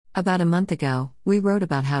About a month ago, we wrote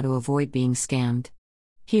about how to avoid being scammed.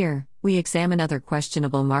 Here, we examine other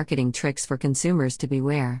questionable marketing tricks for consumers to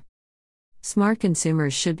beware. Smart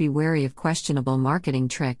consumers should be wary of questionable marketing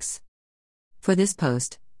tricks. For this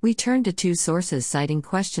post, we turn to two sources citing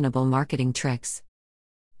questionable marketing tricks.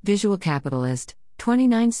 Visual Capitalist,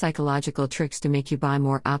 29 Psychological Tricks to Make You Buy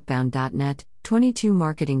More. Outbound.net, 22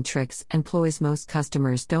 Marketing Tricks and Ploys Most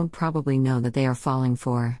Customers Don't Probably Know That They Are Falling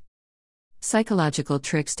For. Psychological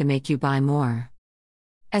Tricks to Make You Buy More.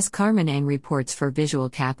 As Carmen Ang reports for Visual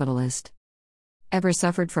Capitalist. Ever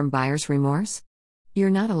suffered from buyer's remorse? You're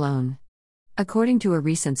not alone. According to a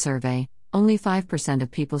recent survey, only 5% of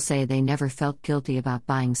people say they never felt guilty about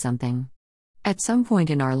buying something. At some point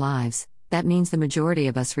in our lives, that means the majority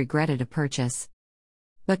of us regretted a purchase.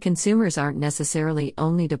 But consumers aren't necessarily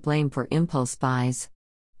only to blame for impulse buys.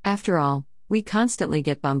 After all, we constantly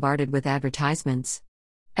get bombarded with advertisements,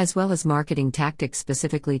 as well as marketing tactics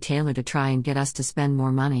specifically tailored to try and get us to spend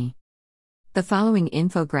more money. The following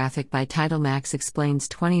infographic by TitleMax explains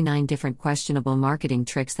 29 different questionable marketing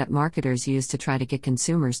tricks that marketers use to try to get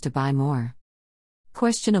consumers to buy more.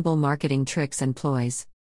 Questionable marketing tricks and ploys.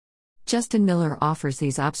 Justin Miller offers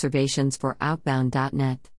these observations for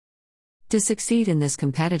Outbound.net. To succeed in this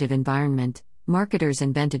competitive environment, marketers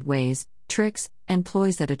invented ways, tricks, and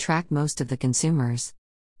ploys that attract most of the consumers.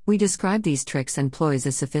 We describe these tricks and ploys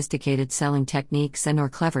as sophisticated selling techniques and/or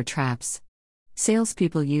clever traps.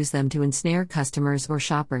 Salespeople use them to ensnare customers or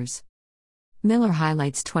shoppers. Miller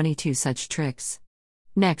highlights 22 such tricks.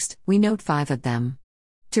 Next, we note 5 of them.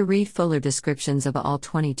 To read fuller descriptions of all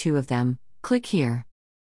 22 of them, click here.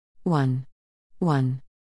 1.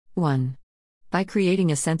 By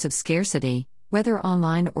creating a sense of scarcity, whether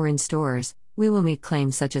online or in stores, we will meet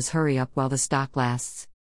claims such as "hurry up while the stock lasts."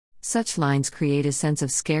 Such lines create a sense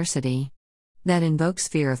of scarcity that invokes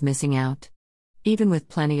fear of missing out, even with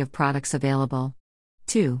plenty of products available.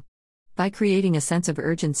 2. By creating a sense of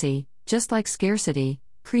urgency, just like scarcity,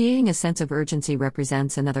 creating a sense of urgency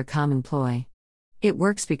represents another common ploy. It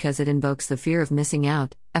works because it invokes the fear of missing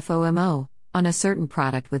out, FOMO, on a certain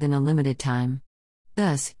product within a limited time.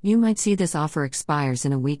 Thus, you might see this offer expires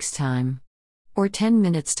in a week's time, or 10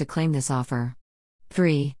 minutes to claim this offer.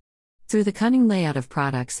 3. Through the cunning layout of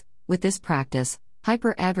products, with this practice,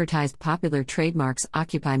 hyper-advertised popular trademarks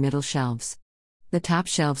occupy middle shelves. The top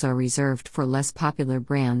shelves are reserved for less popular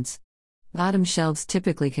brands. Bottom shelves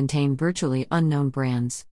typically contain virtually unknown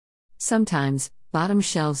brands. Sometimes, bottom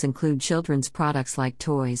shelves include children's products like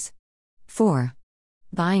toys. 4.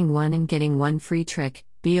 Buying one and getting one free trick,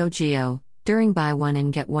 BOGO. During buy one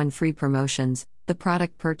and get one free promotions, the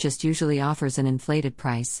product purchased usually offers an inflated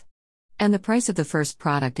price. And the price of the first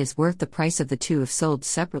product is worth the price of the two if sold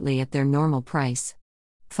separately at their normal price.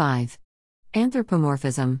 5.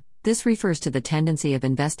 Anthropomorphism. This refers to the tendency of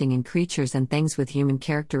investing in creatures and things with human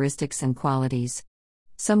characteristics and qualities.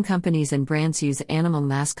 Some companies and brands use animal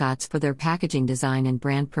mascots for their packaging design and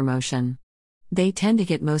brand promotion. They tend to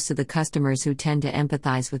get most of the customers who tend to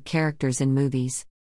empathize with characters in movies.